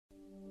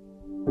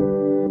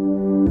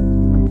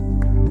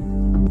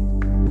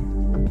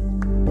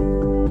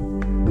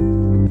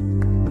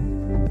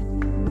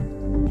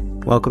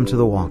Welcome to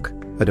The Walk,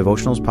 a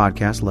devotionals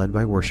podcast led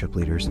by worship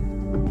leaders.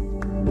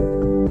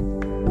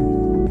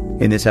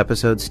 In this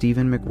episode,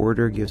 Stephen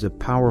Mcwhirter gives a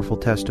powerful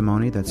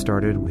testimony that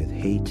started with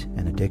hate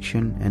and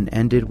addiction and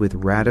ended with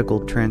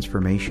radical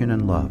transformation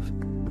and love.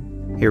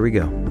 Here we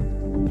go.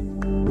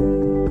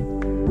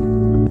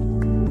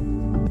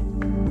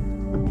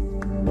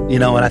 You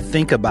know, when I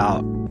think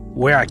about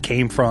where I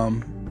came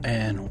from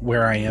and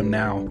where I am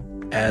now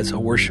as a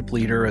worship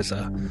leader, as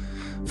a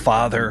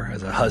father,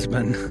 as a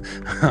husband,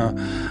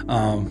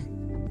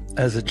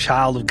 as a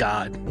child of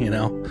God,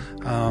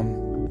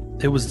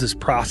 it was this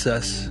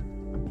process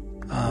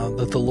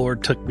that the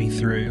Lord took me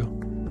through.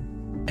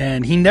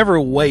 And He never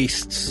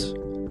wastes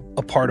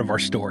a part of our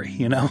story,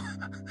 When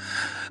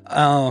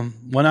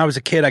I was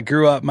a kid, I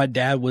grew up, my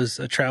dad was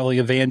a traveling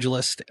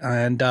evangelist,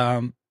 and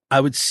I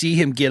would see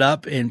him get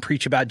up and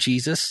preach about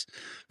Jesus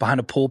behind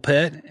a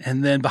pulpit,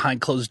 and then behind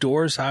closed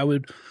doors, I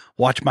would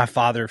watch my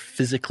father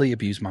physically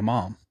abuse my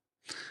mom.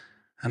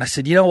 And I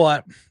said, you know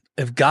what?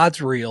 If God's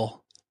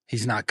real,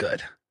 He's not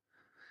good.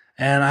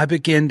 And I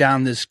began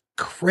down this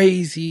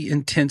crazy,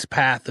 intense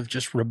path of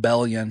just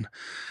rebellion.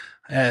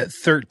 At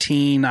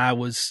 13, I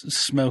was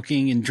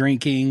smoking and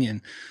drinking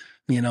and,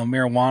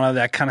 marijuana,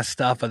 that kind of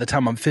stuff. By the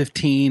time I'm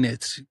 15,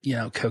 it's,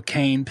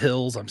 cocaine,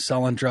 pills. I'm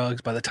selling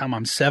drugs. By the time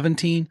I'm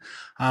 17,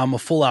 I'm a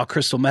full-out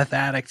crystal meth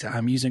addict.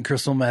 I'm using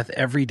crystal meth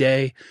every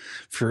day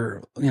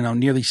for,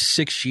 nearly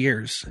 6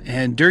 years.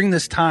 And during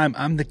this time,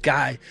 I'm the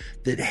guy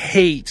that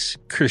hates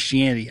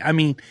Christianity. I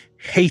mean,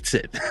 hates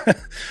it.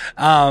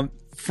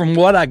 From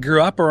what I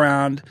grew up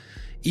around,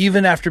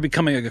 even after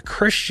becoming a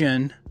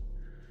Christian,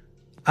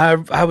 I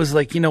was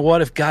like, you know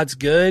what? If God's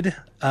good,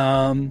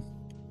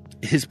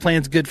 His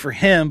plan's good for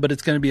Him, but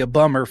it's going to be a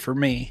bummer for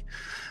me.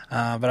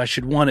 But I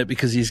should want it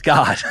because He's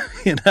God,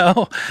 and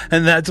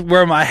that's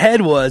where my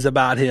head was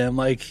about Him.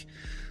 But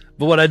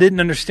what I didn't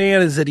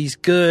understand is that He's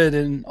good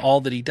and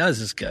all that He does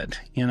is good.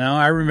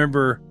 I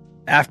remember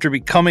after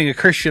becoming a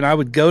Christian, I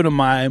would go to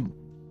my,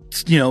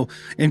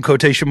 in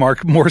quotation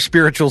mark, more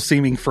spiritual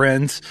seeming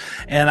friends.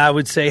 And I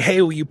would say,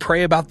 hey, will you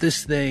pray about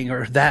this thing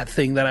or that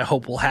thing that I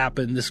hope will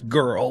happen, this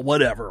girl,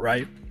 whatever,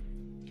 right?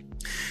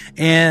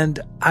 And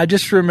I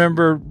just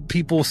remember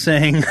people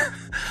saying,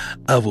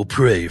 I will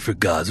pray for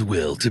God's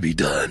will to be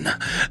done.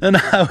 And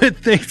I would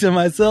think to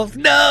myself,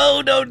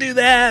 no, don't do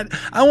that.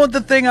 I want the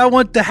thing I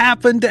want to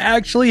happen to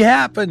actually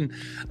happen.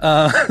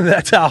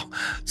 That's how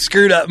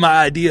screwed up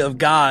my idea of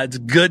God's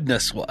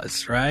goodness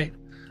was, right?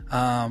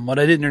 What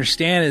I didn't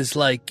understand is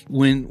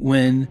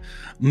when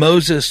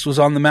Moses was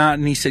on the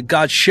mountain, he said,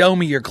 God, show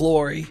me your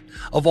glory.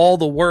 Of all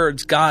the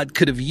words God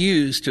could have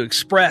used to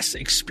express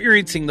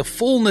experiencing the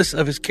fullness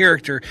of His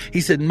character,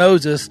 He said,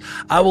 Moses,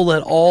 I will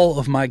let all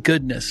of my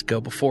goodness go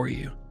before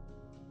you.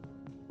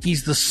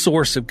 He's the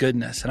source of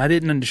goodness. And I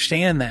didn't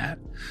understand that.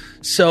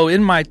 So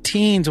in my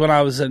teens, when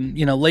I was in,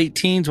 late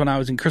teens, when I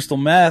was in crystal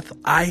meth,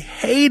 I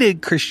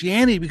hated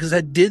Christianity because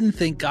I didn't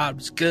think God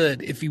was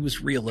good if He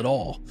was real at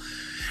all.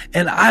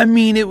 And I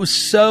mean, it was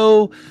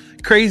so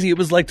crazy. It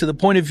was to the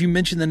point if you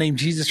mentioned the name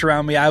Jesus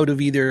around me, I would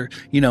have either,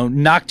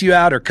 knocked you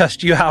out or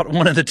cussed you out,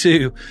 one of the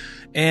two.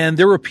 And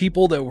there were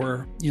people that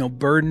were,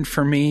 burdened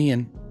for me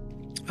and,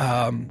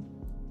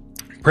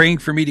 praying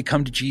for me to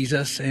come to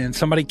Jesus. And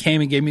somebody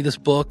came and gave me this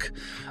book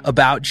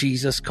about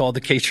Jesus called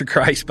The Case for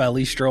Christ by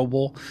Lee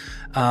Strobel.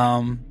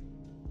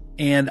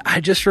 And I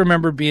just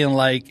remember being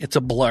like, it's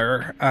a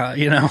blur.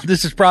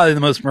 This is probably the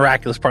most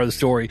miraculous part of the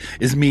story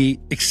is me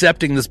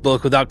accepting this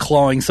book without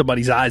clawing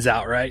somebody's eyes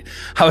out, right?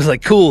 I was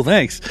like, cool,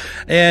 thanks.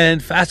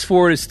 And fast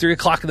forward, it's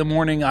 3:00 in the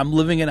morning. I'm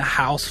living in a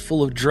house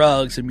full of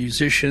drugs and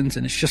musicians,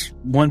 and it's just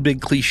one big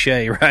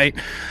cliche, right?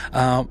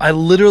 I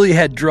literally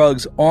had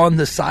drugs on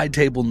the side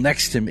table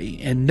next to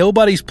me, and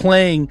nobody's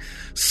playing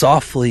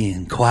softly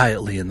and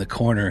quietly in the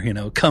corner,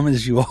 come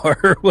as you are,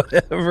 or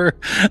whatever,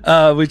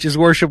 which as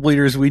worship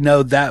leaders, we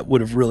know that would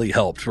have really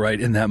helped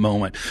right in that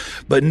moment.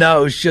 But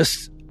no, it was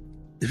just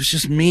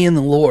me and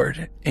the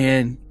Lord,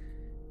 and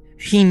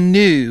He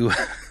knew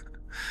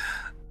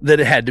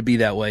that it had to be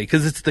that way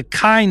because it's the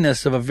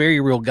kindness of a very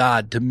real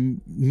God to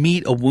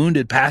meet a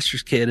wounded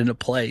pastor's kid in a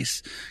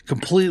place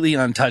completely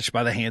untouched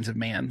by the hands of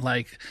man,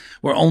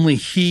 where only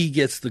He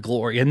gets the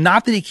glory. And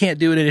not that He can't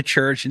do it in a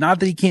church, and not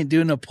that He can't do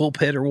it in a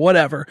pulpit or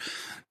whatever.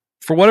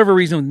 For whatever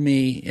reason with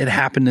me, it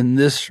happened in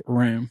this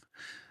room,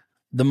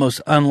 the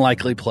most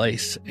unlikely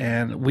place.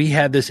 And we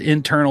had this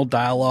internal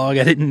dialogue.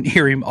 I didn't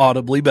hear Him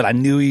audibly, but I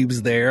knew He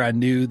was there. I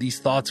knew these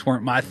thoughts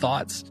weren't my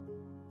thoughts.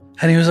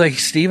 And He was like,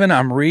 Stephen,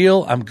 I'm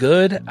real. I'm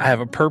good. I have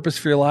a purpose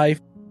for your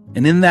life.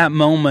 And in that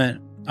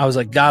moment, I was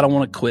like, God, I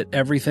want to quit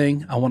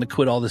everything. I want to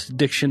quit all this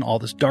addiction, all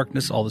this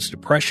darkness, all this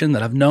depression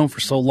that I've known for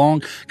so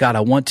long. God,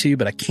 I want to,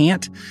 but I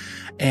can't.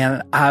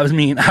 And I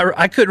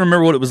couldn't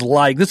remember what it was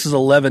like. This is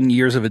 11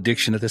 years of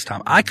addiction at this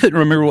time. I couldn't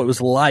remember what it was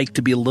like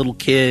to be a little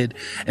kid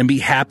and be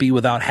happy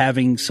without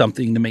having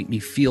something to make me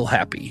feel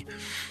happy.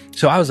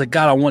 So I was like,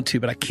 God, I want to,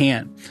 but I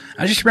can't.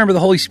 I just remember the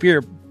Holy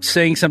Spirit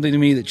saying something to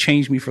me that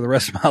changed me for the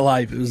rest of my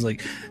life. It was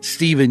like,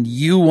 Stephen,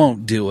 you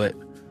won't do it.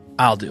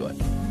 I'll do it.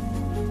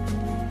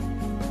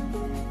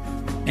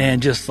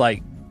 and just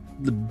like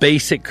the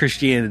basic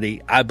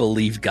Christianity, I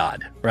believed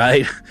God,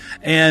 right?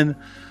 And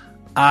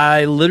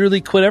I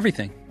literally quit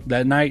everything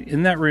that night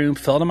in that room,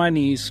 fell to my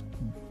knees,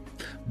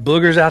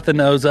 boogers out the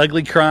nose,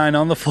 ugly crying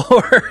on the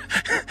floor,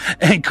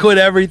 and quit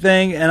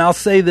everything. And I'll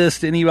say this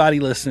to anybody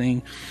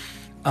listening.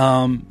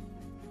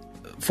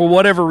 For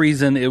whatever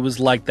reason, it was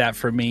like that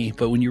for me.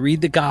 But when you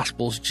read the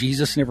Gospels,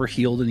 Jesus never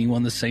healed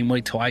anyone the same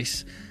way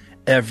twice.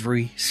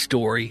 Every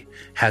story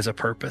has a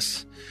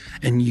purpose,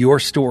 and your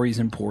story is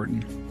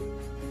important.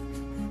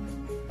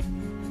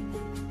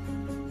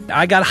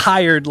 I got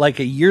hired like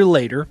a year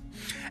later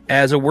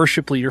as a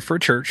worship leader for a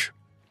church.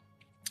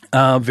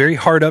 Very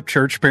hard up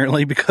church,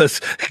 apparently,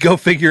 because go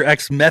figure,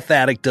 ex-meth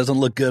addict doesn't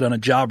look good on a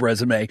job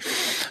resume.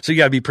 So you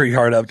got to be pretty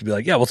hard up to be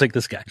like, yeah, we'll take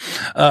this guy.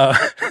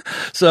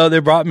 So they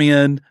brought me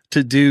in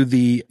to do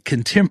the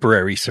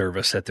contemporary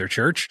service at their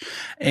church.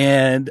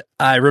 And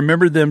I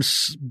remember them,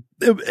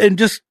 and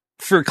just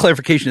for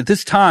clarification, at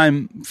this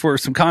time, for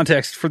some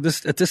context,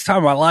 at this time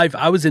of my life,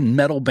 I was in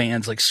metal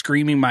bands, like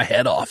screaming my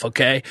head off.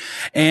 Okay.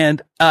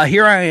 And,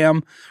 here I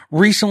am,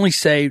 recently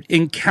saved,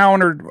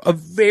 encountered a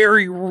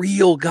very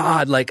real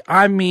God. Like,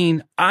 I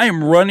mean, I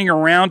am running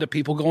around to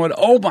people going,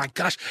 oh my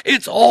gosh,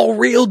 it's all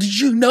real. Did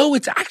you know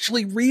it's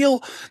actually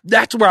real?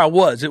 That's where I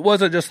was. It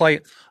wasn't just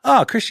like,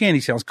 oh,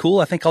 Christianity sounds cool,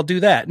 I think I'll do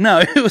that.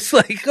 No, it was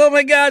like, oh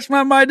my gosh,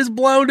 my mind is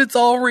blown. It's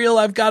all real.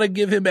 I've got to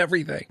give him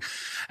everything.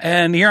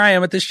 And here I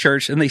am at this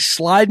church, and they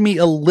slide me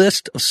a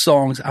list of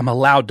songs I'm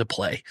allowed to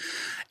play.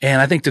 And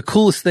I think the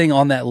coolest thing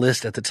on that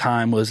list at the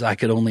time was I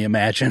Could Only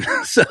Imagine.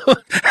 So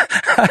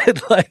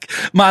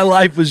my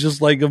life was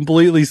just like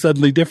completely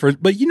suddenly different.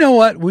 But you know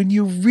what? When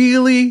you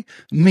really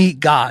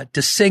meet God,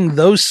 to sing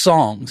those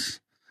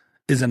songs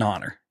is an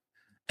honor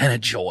and a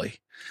joy,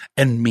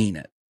 and mean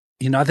it.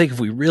 You know, I think if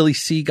we really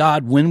see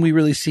God, when we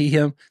really see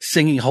him,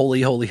 singing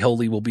Holy, Holy,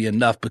 Holy will be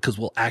enough, because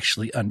we'll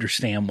actually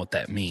understand what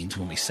that means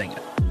when we sing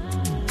it.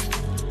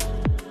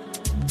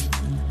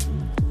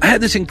 I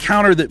had this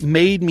encounter that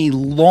made me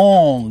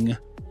long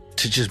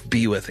to just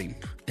be with him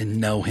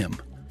and know him,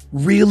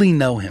 really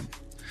know him.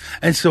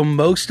 And so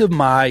most of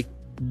my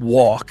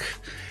walk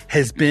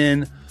has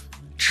been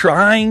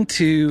trying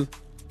to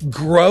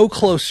grow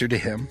closer to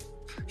him,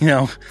 you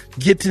know,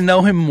 get to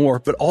know him more,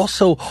 but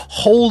also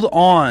hold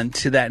on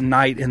to that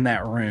night in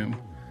that room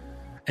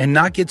and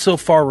not get so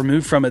far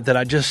removed from it that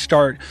I just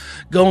start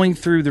going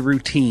through the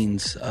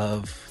routines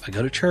of, I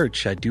go to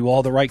church, I do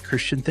all the right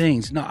Christian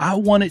things. No, I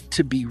want it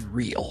to be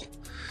real.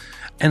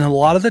 And a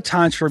lot of the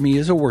times for me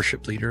as a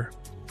worship leader,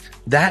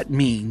 that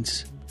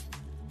means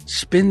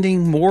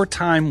spending more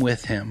time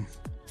with him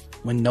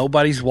when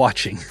nobody's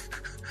watching,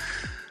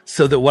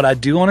 so that what I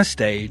do on a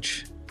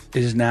stage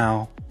is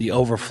now the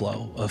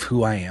overflow of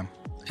who I am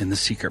in the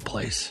secret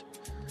place.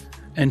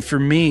 And for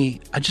me,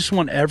 I just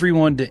want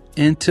everyone to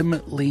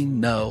intimately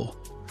know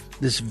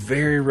this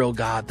very real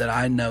God that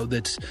I know,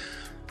 that's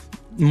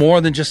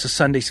more than just a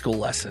Sunday school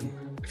lesson.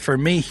 For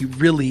me, he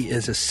really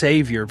is a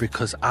savior,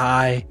 because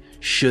I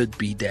should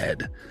be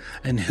dead.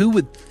 And who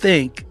would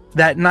think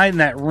that night in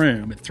that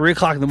room at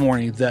 3:00 in the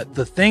morning that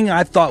the thing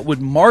I thought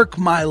would mark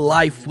my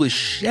life with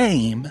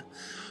shame,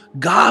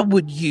 God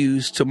would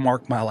use to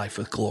mark my life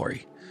with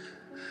glory.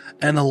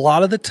 And a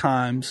lot of the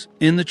times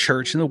in the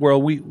church, in the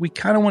world, we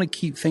kind of want to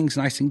keep things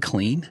nice and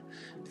clean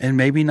and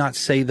maybe not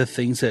say the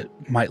things that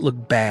might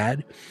look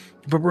bad.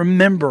 But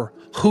remember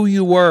who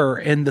you were,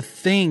 and the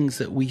things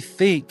that we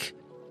think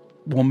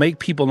will make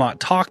people not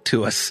talk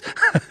to us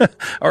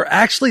are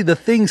actually the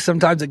things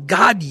sometimes that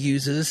God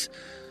uses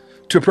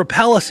to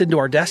propel us into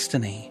our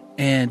destiny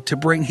and to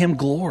bring him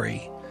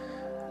glory.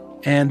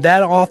 And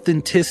that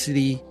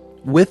authenticity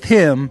with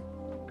him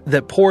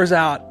that pours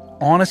out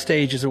on a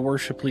stage as a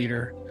worship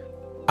leader,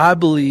 I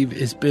believe,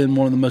 has been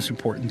one of the most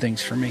important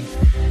things for me.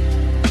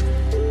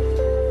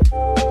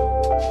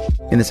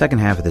 In the second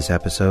half of this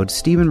episode,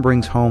 Stephen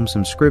brings home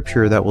some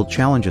scripture that will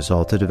challenge us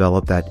all to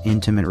develop that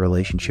intimate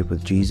relationship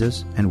with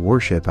Jesus and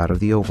worship out of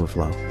the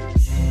overflow.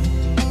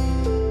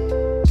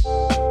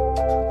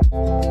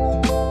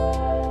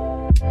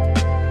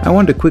 I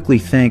wanted to quickly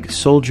thank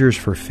Soldiers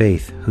for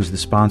Faith, who's the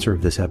sponsor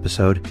of this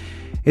episode.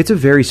 It's a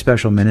very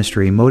special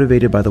ministry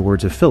motivated by the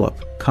words of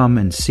Philip, "Come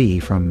and see,"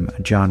 from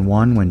John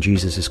 1 when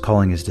Jesus is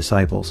calling his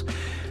disciples.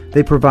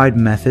 They provide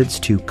methods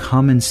to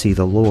come and see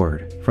the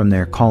Lord, from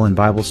their call-in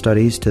Bible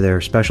studies to their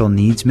special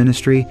needs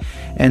ministry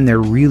and their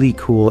really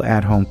cool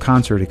at-home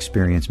concert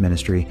experience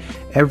ministry.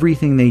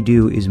 Everything they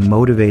do is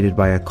motivated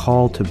by a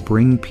call to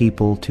bring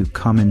people to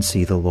come and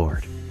see the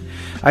Lord.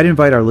 I'd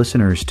invite our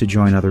listeners to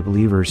join other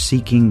believers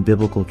seeking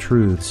biblical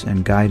truths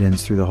and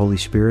guidance through the Holy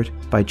Spirit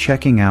by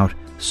checking out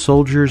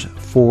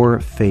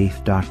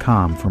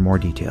soldiersforfaith.com for more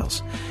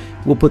details.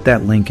 We'll put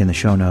that link in the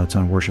show notes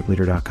on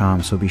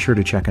worshipleader.com, so be sure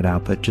to check it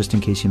out. But just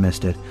in case you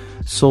missed it,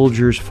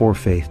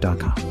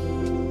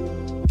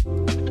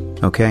 soldiersforfaith.com.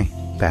 Okay,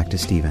 back to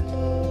Stephen.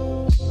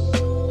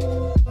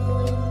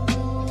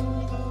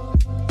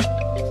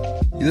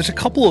 There's a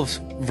couple of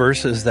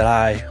verses that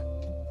I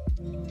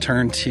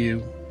turn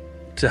to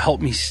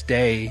help me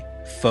stay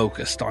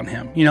focused on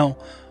him. You know,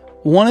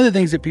 one of the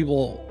things that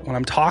people, when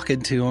I'm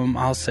talking to them,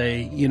 I'll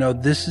say,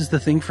 this is the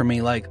thing for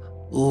me, like,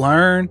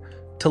 learn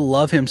to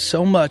love him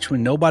so much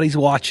when nobody's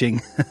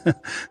watching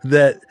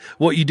that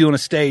what you do on a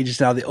stage is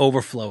now the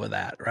overflow of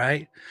that,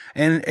 right?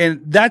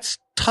 And that's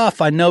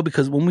tough, I know,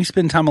 because when we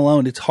spend time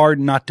alone, it's hard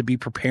not to be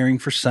preparing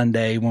for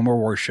Sunday when we're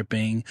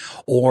worshiping.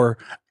 Or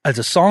as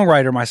a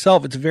songwriter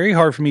myself, it's very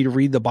hard for me to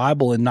read the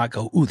Bible and not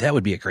go, ooh, that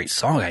would be a great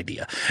song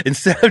idea.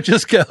 Instead of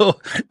just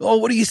go, oh,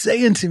 what are you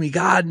saying to me,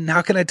 God? And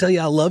how can I tell you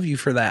I love you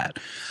for that?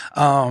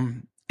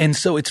 And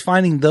so it's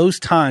finding those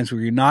times where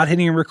you're not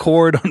hitting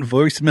record on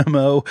voice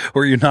memo,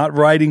 or you're not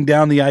writing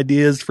down the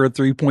ideas for a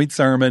 3-point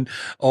sermon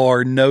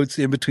or notes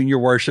in between your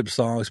worship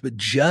songs, but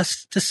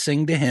just to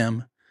sing to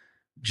him,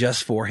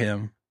 just for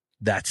him.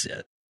 That's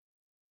it.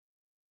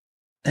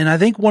 And I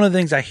think one of the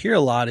things I hear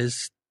a lot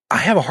is I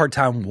have a hard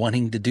time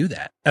wanting to do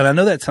that. And I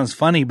know that sounds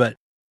funny, but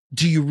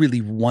do you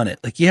really want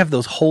it? Like, you have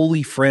those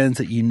holy friends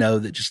that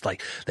that just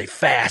like, they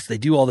fast, they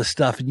do all this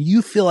stuff, and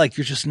you feel like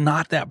you're just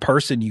not that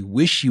person. You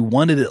wish you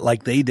wanted it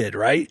like they did,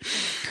 right?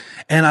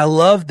 And I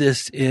love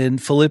this in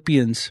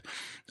Philippians.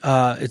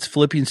 It's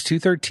Philippians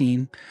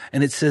 2:13,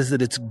 and it says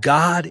that it's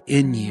God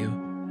in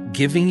you,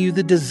 giving you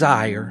the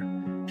desire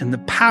and the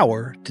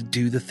power to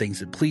do the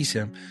things that please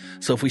him.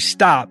 So if we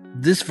stop,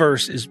 this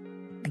verse is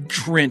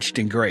drenched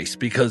in grace,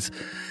 because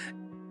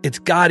it's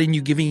God in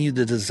you, giving you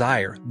the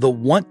desire, the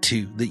want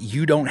to that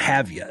you don't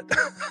have yet,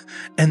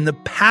 and the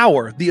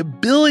power, the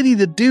ability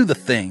to do the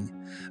thing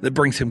that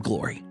brings him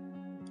glory.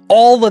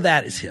 All of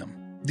that is him.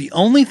 The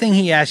only thing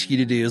he asks you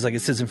to do is, like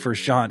it says in 1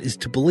 John, is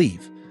to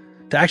believe,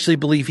 to actually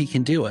believe he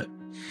can do it.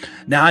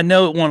 Now, I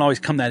know it won't always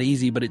come that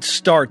easy, but it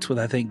starts with,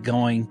 I think,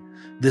 going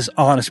this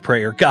honest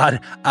prayer. God,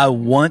 I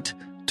want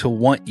to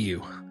want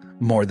you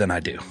more than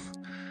I do.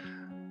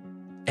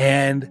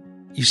 And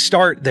you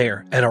start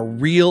there at a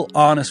real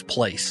honest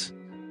place.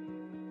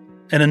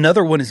 And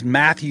another one is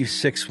Matthew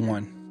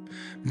 6:1.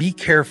 Be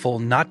careful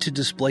not to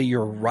display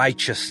your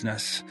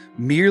righteousness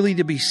merely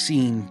to be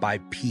seen by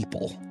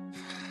people.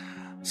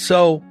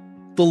 So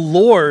the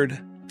Lord,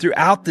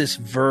 throughout this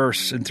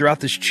verse and throughout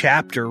this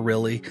chapter,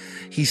 really,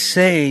 he's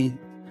saying,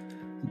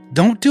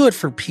 don't do it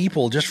for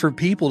people, just for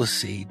people to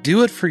see.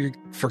 Do it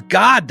for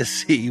God to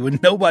see when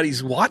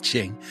nobody's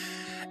watching.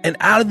 And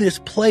out of this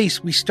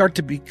place, we start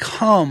to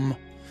become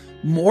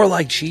more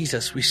like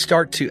Jesus. We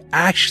start to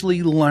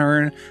actually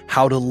learn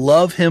how to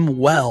love him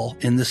well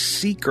in the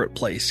secret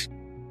place.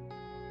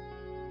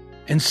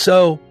 And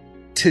so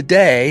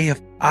today,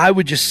 I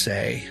would just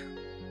say,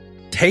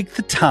 take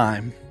the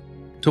time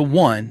to,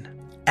 one,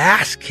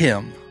 ask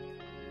him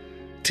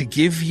to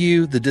give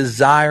you the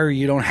desire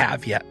you don't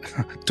have yet,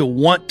 to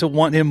want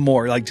him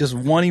more, like just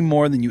wanting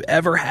more than you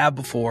ever have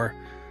before,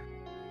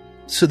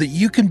 so that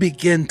you can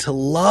begin to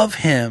love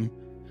him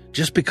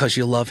just because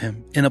you love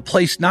him, in a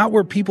place not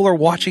where people are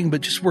watching,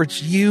 but just where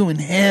it's you and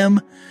him.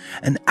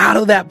 And out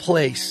of that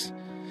place,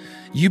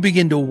 you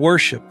begin to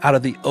worship out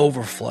of the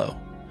overflow.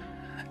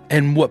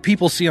 And what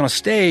people see on a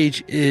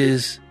stage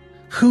is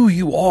who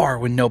you are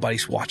when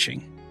nobody's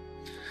watching.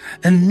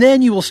 And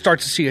then you will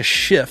start to see a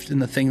shift in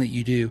the thing that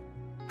you do.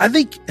 I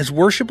think as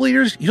worship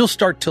leaders, you'll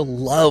start to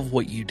love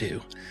what you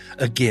do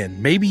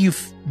again. Maybe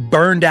you've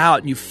burned out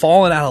and you've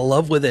fallen out of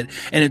love with it,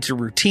 and it's a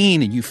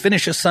routine, and you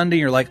finish a Sunday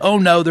and you're like, oh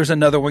no, there's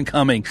another one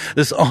coming.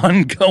 This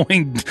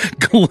ongoing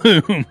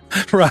gloom,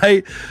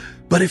 right?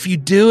 But if you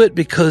do it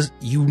because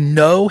you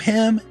know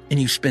him and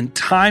you spend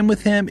time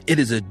with him, it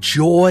is a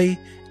joy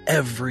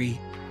every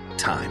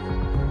time.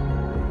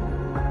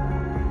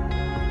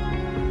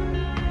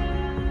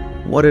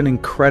 What an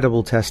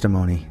incredible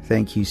testimony.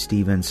 Thank you,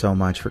 Stephen, so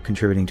much for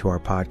contributing to our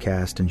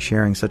podcast and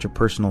sharing such a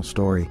personal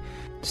story.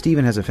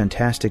 Stephen has a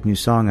fantastic new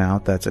song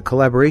out that's a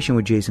collaboration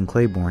with Jason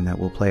Claiborne that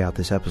we'll play out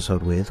this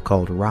episode with,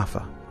 called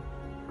Rapha.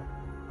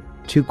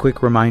 2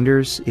 quick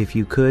reminders. If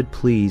you could,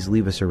 please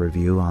leave us a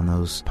review on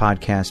those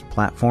podcast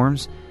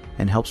platforms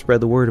and help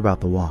spread the word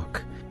about The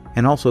Walk.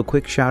 And also a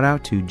quick shout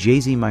out to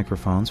Jay-Z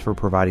Microphones for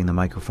providing the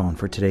microphone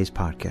for today's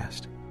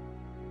podcast.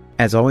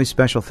 As always,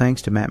 special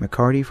thanks to Matt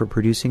McCarty for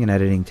producing and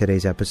editing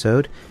today's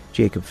episode.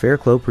 Jacob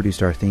Fairclough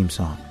produced our theme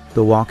song.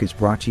 The Walk is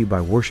brought to you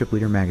by Worship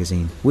Leader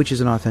Magazine, which is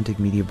an authentic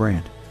media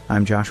brand.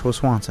 I'm Joshua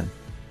Swanson.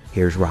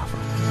 Here's Rapha.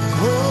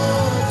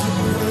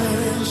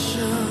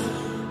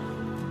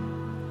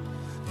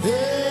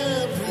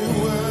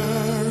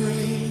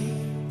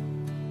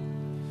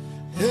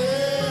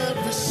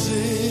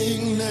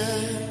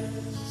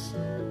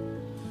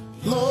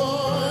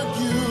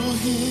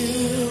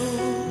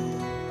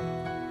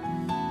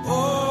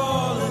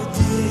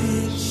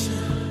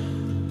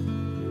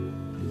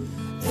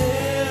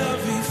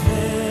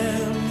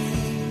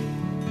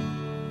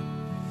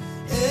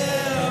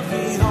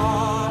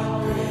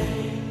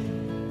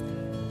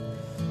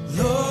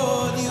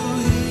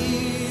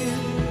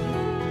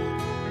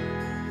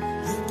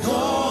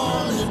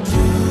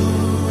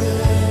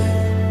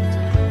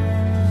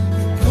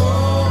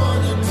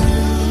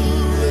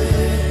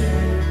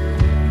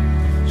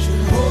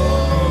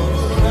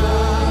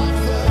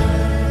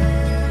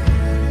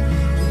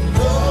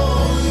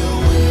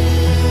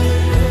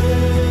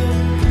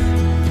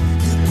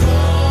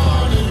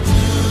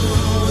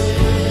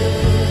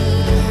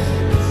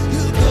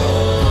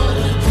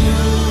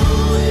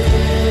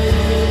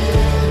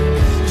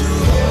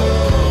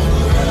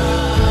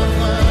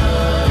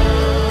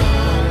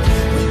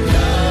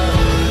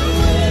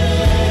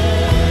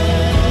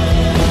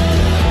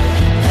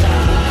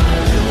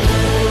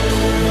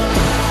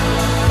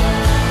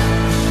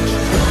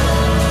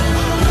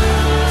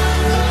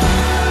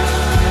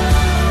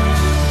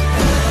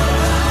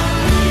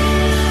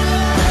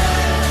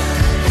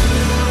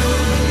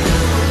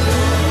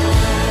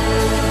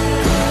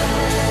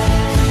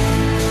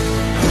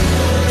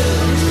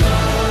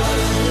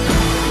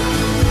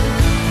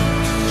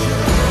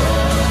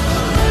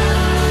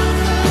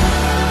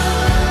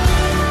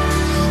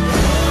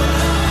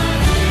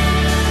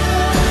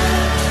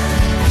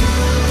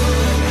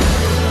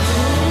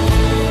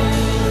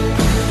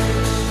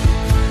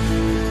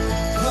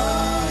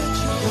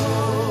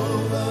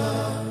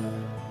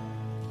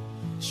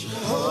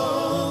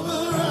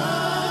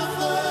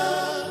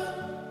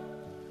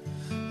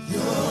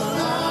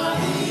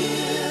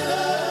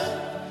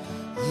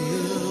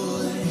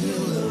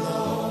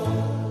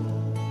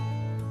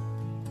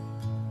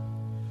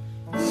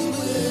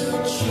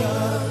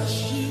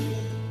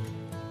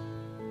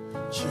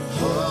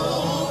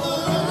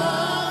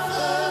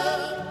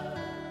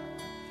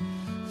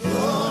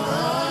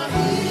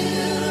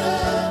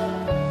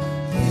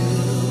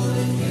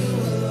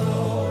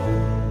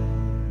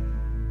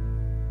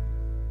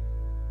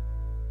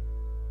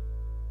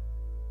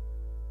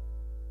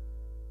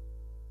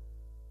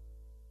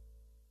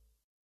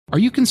 Are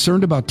you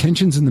concerned about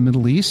tensions in the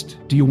Middle East?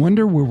 Do you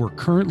wonder where we're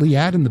currently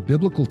at in the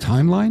biblical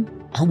timeline?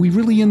 Are we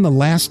really in the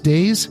last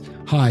days?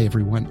 Hi,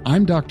 everyone.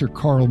 I'm Dr.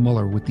 Carl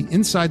Muller with the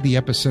Inside the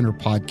Epicenter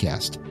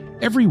podcast.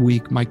 Every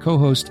week, my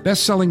co-host,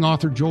 best-selling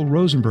author Joel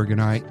Rosenberg and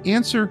I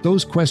answer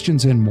those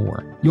questions and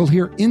more. You'll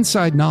hear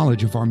inside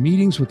knowledge of our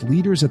meetings with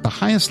leaders at the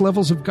highest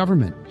levels of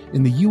government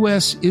in the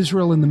U.S.,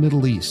 Israel, and the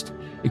Middle East,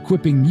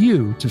 equipping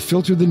you to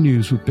filter the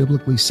news with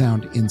biblically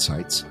sound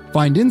insights.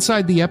 Find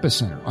Inside the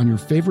Epicenter on your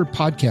favorite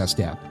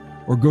podcast app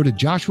or go to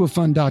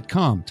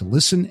joshuafund.com to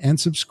listen and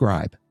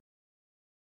subscribe.